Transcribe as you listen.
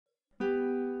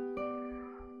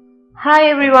Hi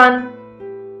everyone,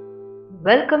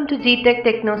 welcome to GTech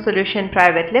Techno Solution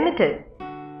Private Limited.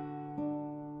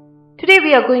 Today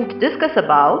we are going to discuss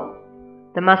about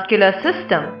the muscular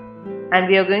system and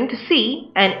we are going to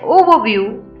see an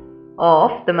overview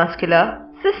of the muscular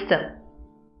system.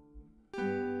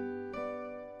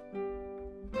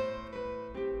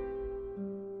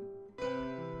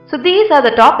 So these are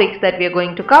the topics that we are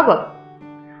going to cover.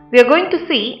 We are going to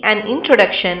see an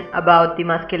introduction about the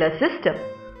muscular system,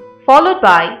 followed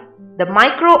by the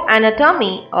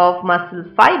microanatomy of muscle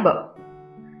fiber.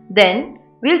 Then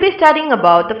we'll be studying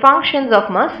about the functions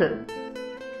of muscle.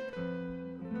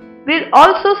 We'll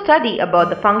also study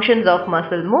about the functions of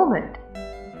muscle movement,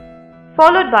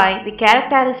 followed by the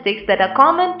characteristics that are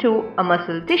common to a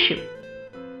muscle tissue.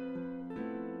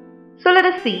 So let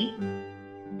us see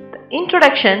the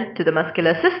introduction to the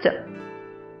muscular system.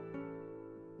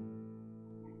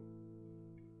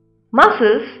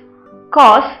 Muscles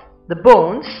cause the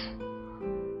bones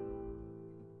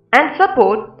and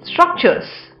support structures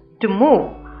to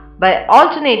move by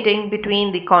alternating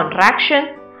between the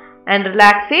contraction and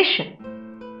relaxation.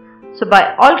 So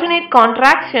by alternate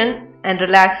contraction and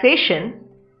relaxation,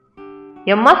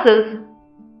 your muscles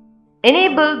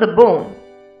enable the bone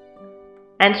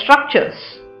and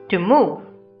structures to move.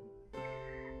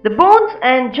 The bones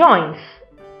and joints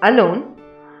alone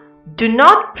do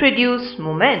not produce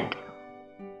movement.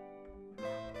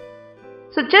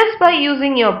 So just by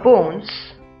using your bones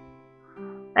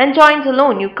and joints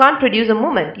alone, you can't produce a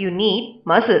movement. You need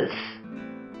muscles.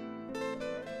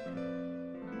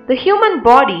 The human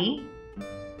body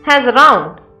has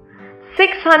around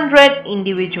 600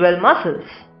 individual muscles.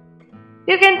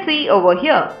 You can see over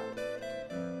here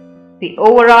the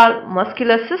overall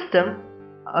muscular system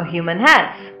a human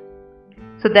has.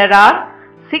 So there are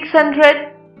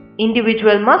 600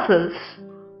 individual muscles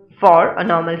for a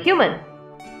normal human.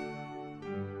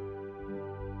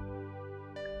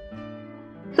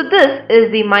 So this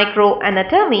is the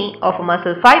microanatomy of a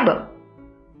muscle fiber.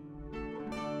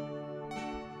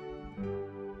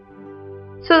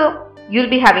 So you'll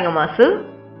be having a muscle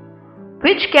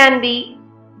which can be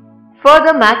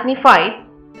further magnified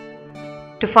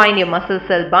to find your muscle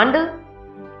cell bundle,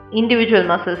 individual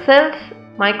muscle cells,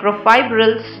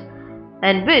 microfibrils,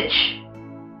 and which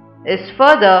is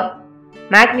further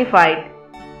magnified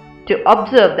to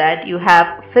observe that you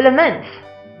have filaments.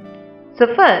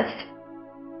 So first,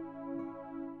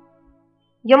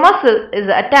 your muscle is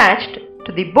attached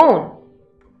to the bone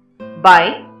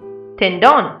by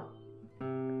tendon,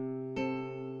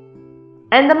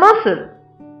 and the muscle,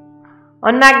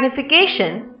 on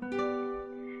magnification,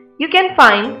 you can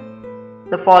find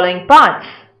the following parts: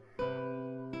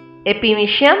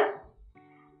 epimysium,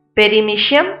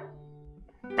 perimysium,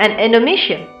 and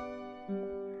endomysium.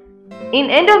 In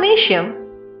endomysium,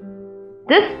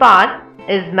 this part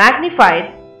is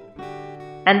magnified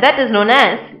and that is known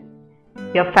as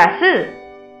your fascicle.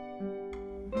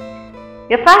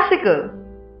 Your fascicle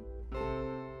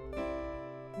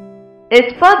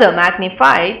is further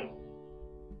magnified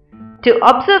to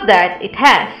observe that it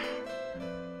has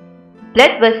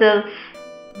blood vessels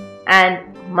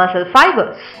and muscle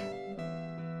fibers.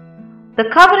 The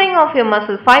covering of your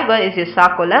muscle fiber is your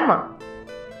sarcolemma,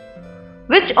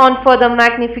 which on further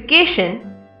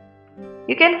magnification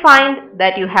you can find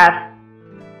that you have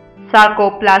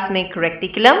sarcoplasmic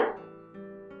reticulum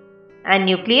and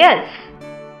nucleus.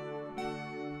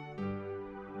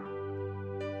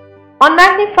 On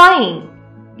magnifying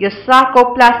your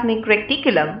sarcoplasmic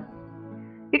reticulum,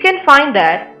 you can find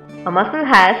that a muscle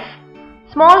has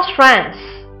small strands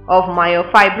of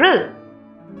myofibril.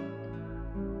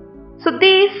 So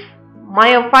these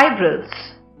myofibrils,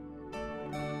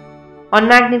 on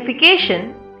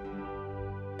magnification,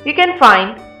 you can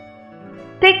find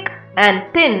thick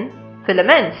and thin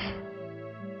filaments.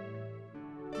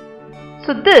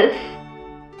 So this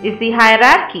is the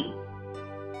hierarchy.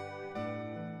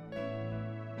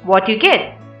 What you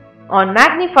get on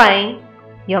magnifying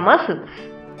your muscles.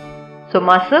 So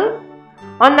muscle,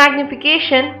 on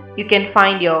magnification, you can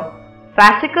find your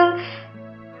fascicles,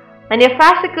 and your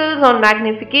fascicles on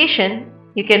magnification,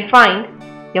 you can find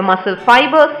your muscle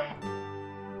fibers.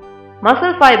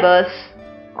 Muscle fibers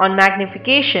on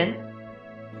magnification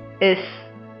is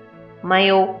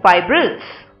myofibrils.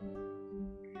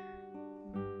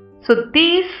 So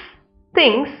these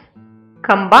things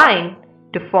combine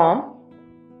to form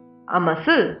a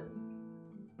muscle.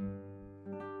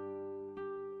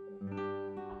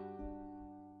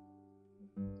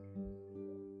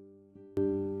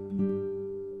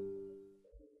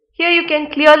 Here you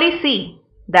can clearly see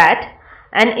that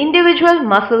an individual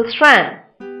muscle strand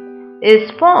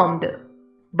is formed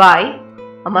by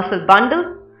a muscle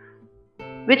bundle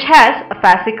which has a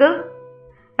fascicle,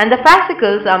 and the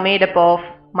fascicles are made up of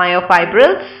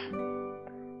myofibrils,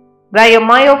 where your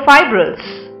myofibrils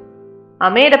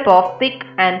are made up of thick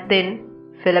and thin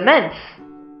filaments.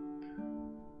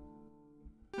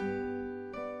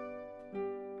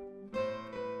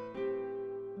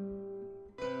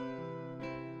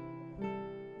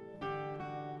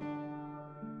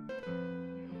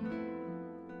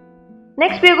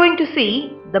 Next, we are going to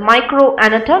see the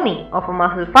microanatomy of a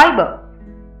muscle fiber.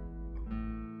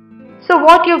 So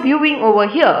what you're viewing over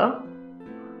here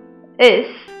is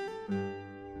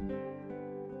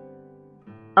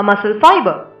a muscle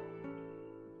fiber.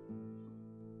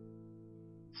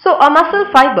 So a muscle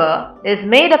fiber is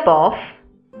made up of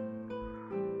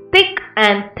thick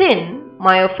and thin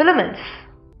myofilaments.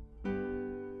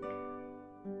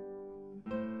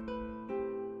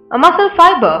 A muscle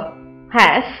fiber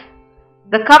has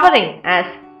the covering as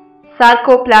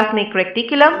sarcoplasmic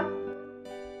reticulum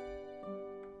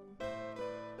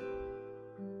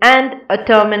and a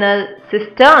terminal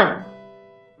cistern.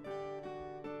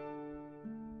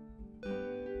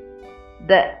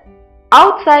 The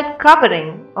outside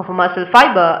covering of a muscle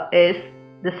fiber is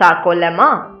the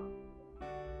sarcolemma.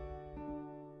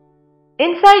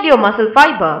 Inside your muscle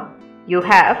fiber, you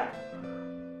have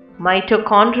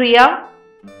mitochondria,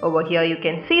 over here you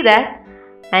can see that,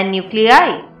 and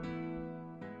nuclei.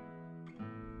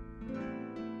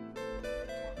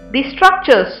 The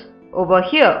structures over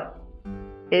here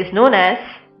is known as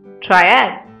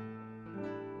triad,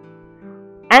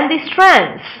 and the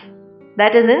strands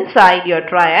that is inside your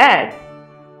triad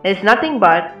is nothing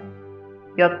but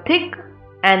your thick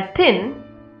and thin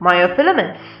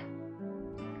myofilaments.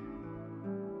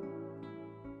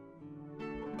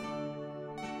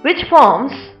 Which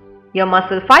forms your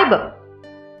muscle fiber.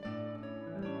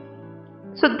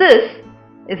 So this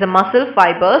is a muscle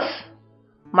fiber's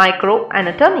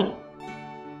microanatomy.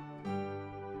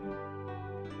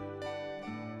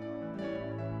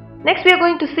 Next, we are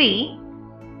going to see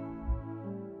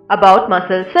about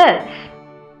muscle cells.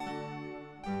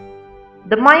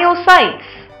 The myocytes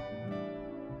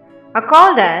are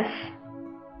called as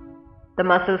the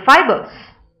muscle fibers.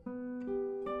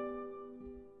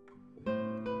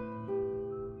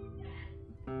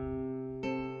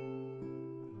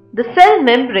 The cell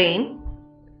membrane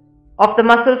of the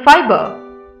muscle fiber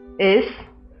is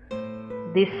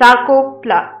the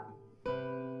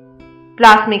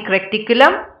sarcoplasmic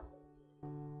reticulum,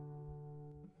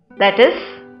 that is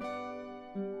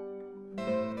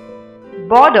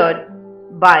bordered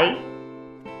by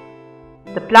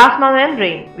the plasma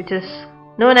membrane, which is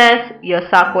known as your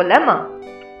sarcolemma.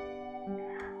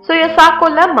 So your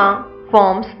sarcolemma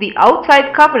forms the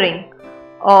outside covering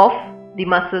of the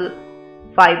muscle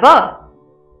fiber.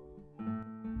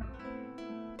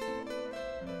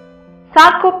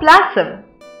 Sarcoplasm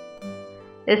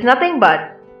is nothing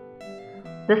but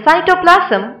the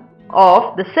cytoplasm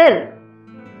of the cell,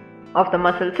 of the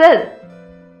muscle cell.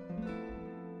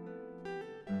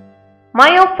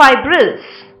 Myofibrils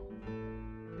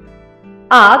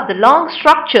are the long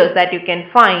structures that you can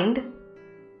find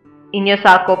in your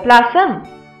sarcoplasm.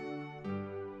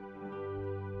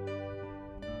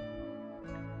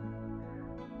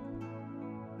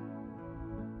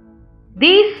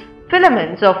 These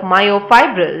filaments of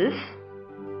myofibrils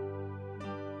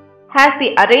has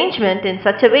the arrangement in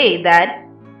such a way that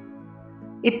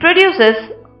it produces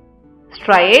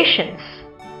striations,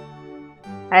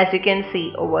 as you can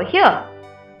see over here.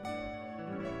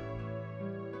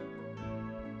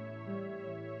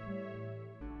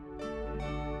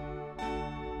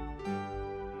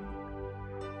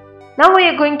 Now we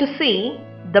are going to see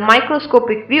the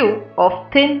microscopic view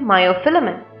of thin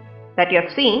myofilament that you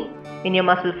have seen in your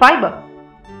muscle fiber.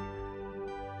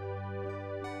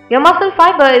 Your muscle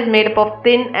fiber is made up of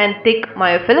thin and thick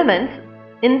myofilaments.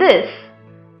 In this,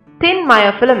 thin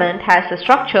myofilament has a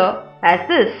structure as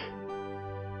this: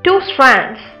 two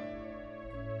strands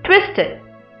twisted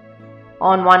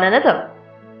on one another.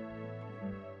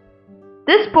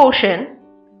 This portion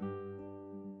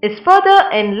is further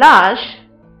enlarged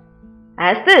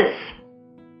as this.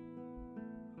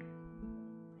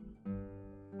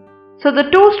 So the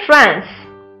two strands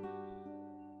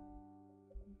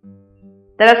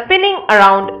that are spinning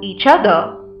around each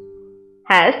other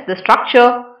has the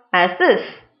structure as this,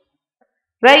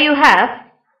 where you have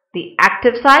the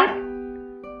active site,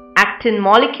 actin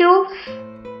molecules,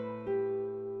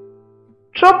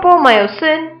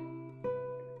 tropomyosin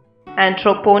and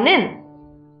troponin.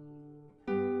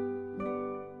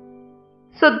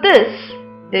 So this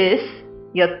is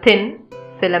your thin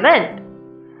filament,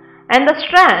 and the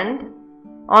strand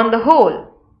on the whole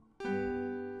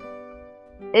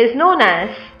is known as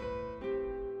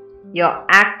your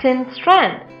actin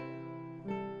strand.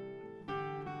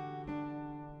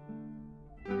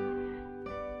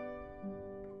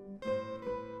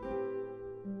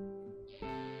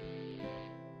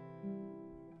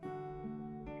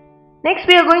 Next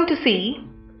we are going to see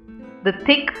the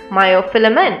thick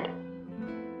myofilament.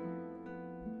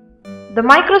 The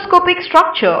microscopic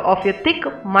structure of your thick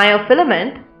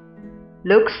myofilament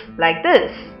looks like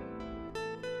this.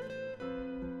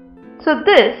 So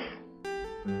this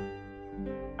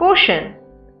portion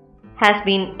has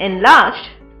been enlarged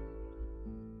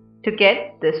to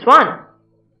get this one.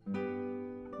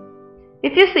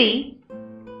 If you see,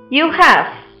 you have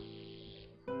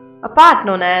a part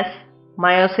known as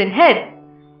myosin head,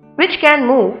 which can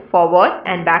move forward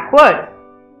and backward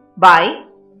by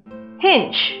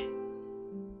hinge.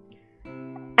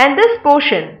 And this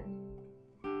portion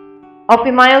of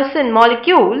a myosin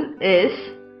molecule is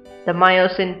the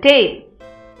myosin tail.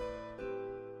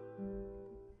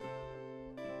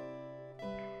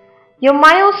 Your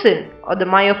myosin or the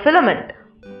myofilament,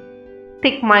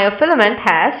 thick myofilament,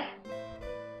 has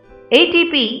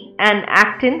ATP and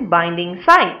actin binding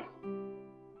site.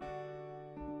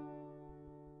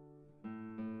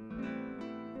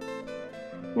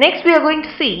 Next we are going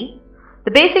to see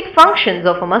the basic functions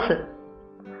of a muscle.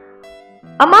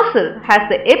 A muscle has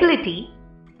the ability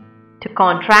to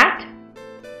contract,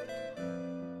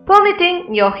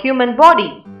 permitting your human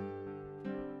body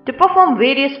to perform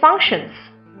various functions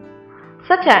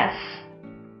such as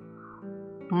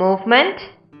movement,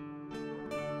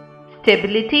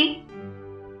 stability,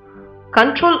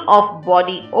 control of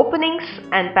body openings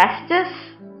and passages,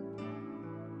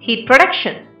 heat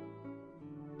production.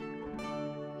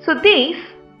 So these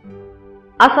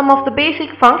are some of the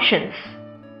basic functions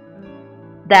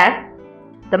that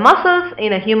the muscles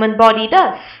in a human body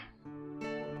does.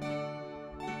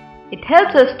 It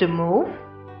helps us to move,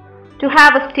 to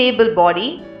have a stable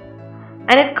body,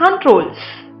 and it controls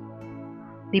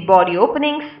the body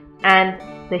openings and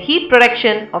the heat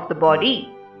production of the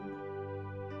body.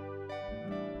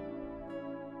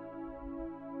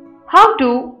 How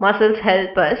do muscles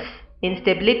help us in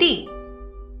stability?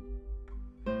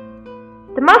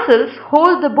 The muscles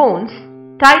hold the bones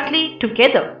tightly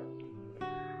together.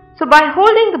 So by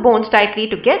holding the bones tightly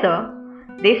together,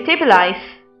 they stabilize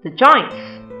the joints.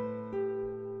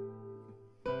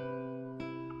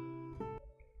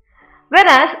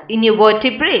 Whereas in your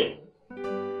vertebrae,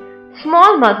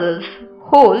 small muscles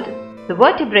hold the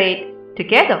vertebrae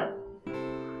together.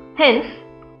 Hence,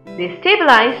 they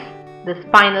stabilize the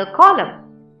spinal column.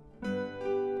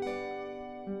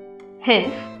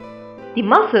 Hence, the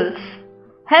muscles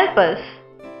help us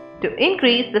to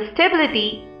increase the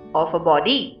stability of a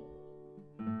body.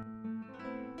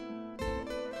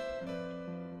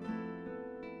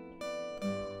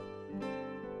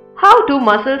 How do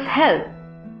muscles help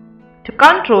to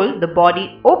control the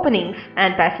body openings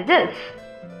and passages?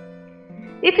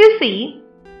 If you see,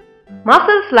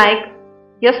 muscles like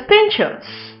your sphincters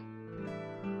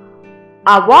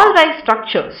are wall-like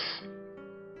structures,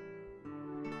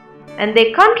 and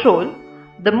they control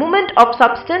the movement of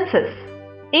substances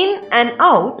in and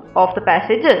out of the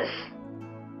passages.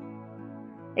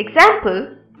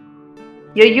 Example,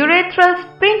 your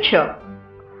urethral sphincter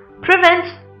prevents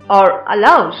or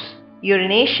allows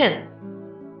urination.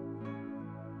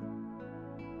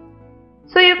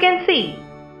 So you can see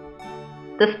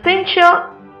the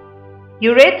sphincter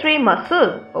urethrae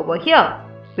muscle over here,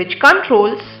 which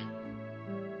controls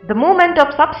the movement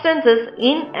of substances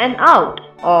in and out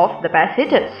of the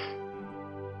passages.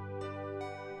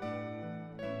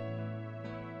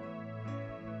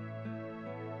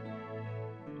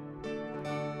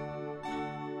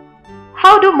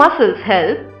 How do muscles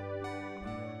help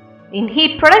in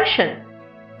heat production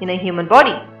in a human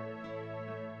body?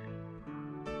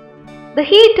 The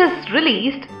heat is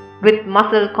released with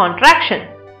muscle contraction,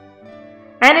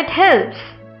 and it helps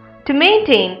to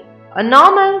maintain a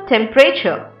normal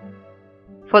temperature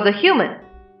for the human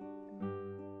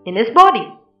in his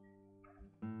body.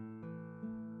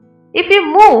 If you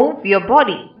move your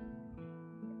body,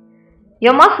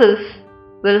 your muscles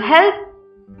will help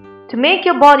to make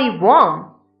your body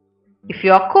warm if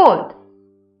you are cold.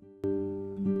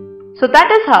 So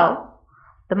that is how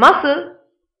the muscle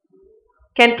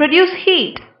can produce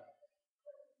heat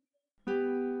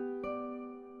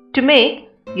to make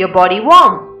your body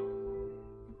warm.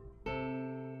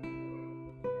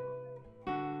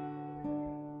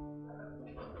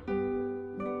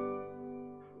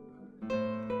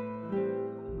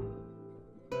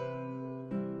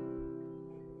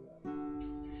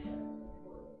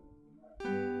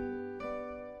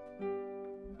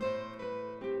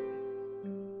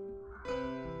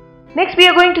 Next we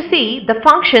are going to see the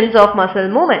functions of muscle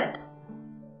movement.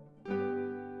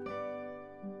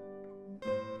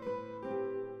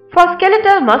 For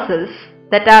skeletal muscles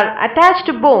that are attached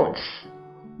to bones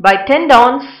by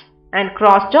tendons and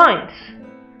cross joints,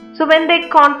 so when they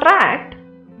contract,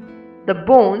 the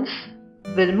bones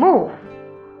will move.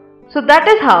 So that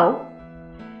is how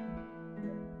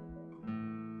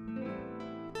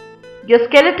your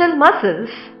skeletal muscles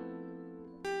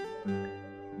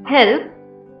help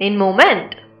in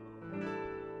movement,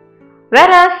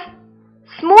 whereas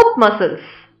smooth muscles,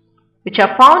 which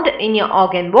are found in your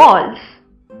organ walls,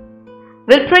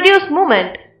 will produce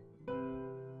movement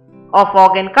of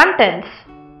organ contents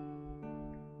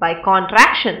by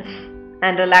contractions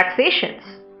and relaxations.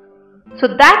 So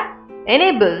that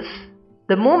enables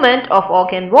the movement of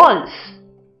organ walls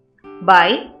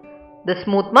by the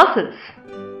smooth muscles.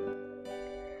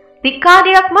 The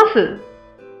cardiac muscle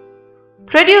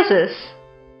produces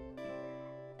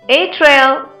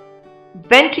atrial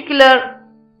ventricular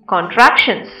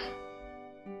contractions.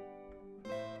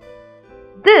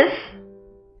 This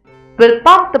will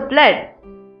pump the blood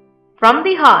from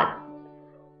the heart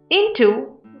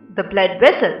into the blood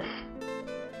vessels.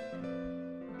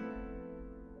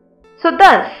 So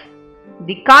thus,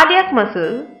 the cardiac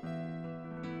muscle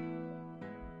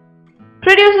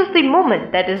produces the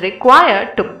movement that is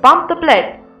required to pump the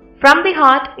blood from the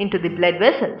heart into the blood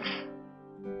vessels.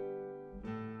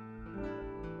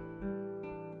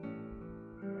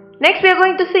 Next we are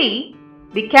going to see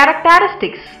the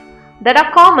characteristics that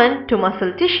are common to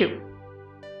muscle tissue.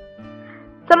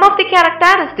 Some of the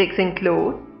characteristics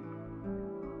include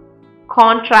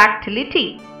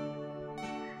contractility,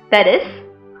 that is,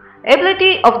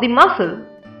 ability of the muscle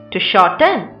to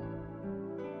shorten.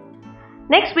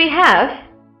 Next we have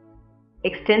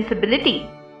extensibility,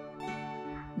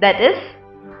 that is,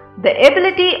 the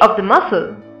ability of the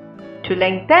muscle to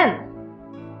lengthen.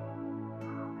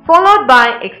 Followed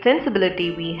by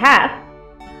extensibility we have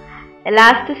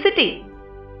elasticity,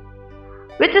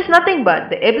 which is nothing but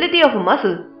the ability of a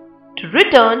muscle to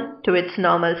return to its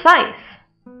normal size.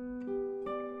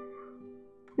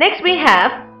 Next we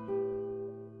have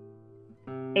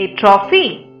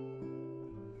atrophy,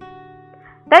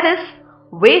 that is,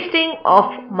 wasting of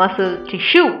muscle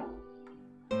tissue.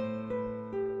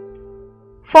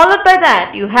 Followed by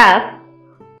that you have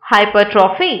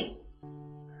hypertrophy,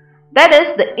 that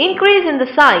is, the increase in the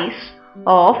size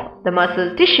of the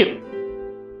muscle tissue.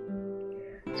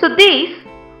 So these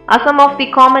are some of the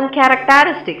common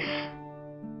characteristics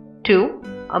to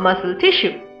a muscle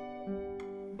tissue.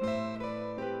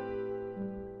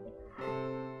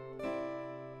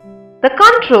 The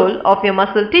control of your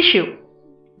muscle tissue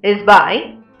is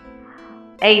by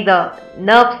either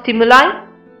nerve stimuli,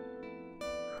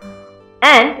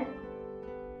 and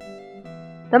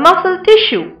the muscle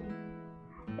tissue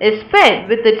is fed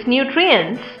with its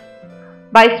nutrients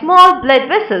by small blood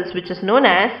vessels, which is known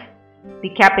as the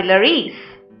capillaries.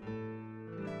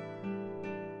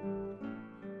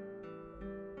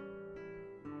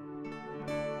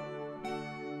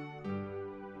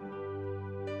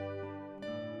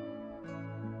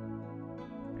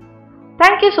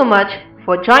 Thank you so much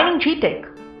for joining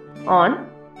GTech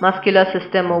on Muscular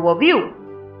System Overview.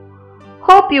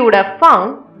 Hope you would have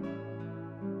found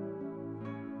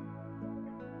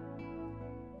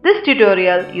this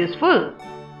tutorial useful.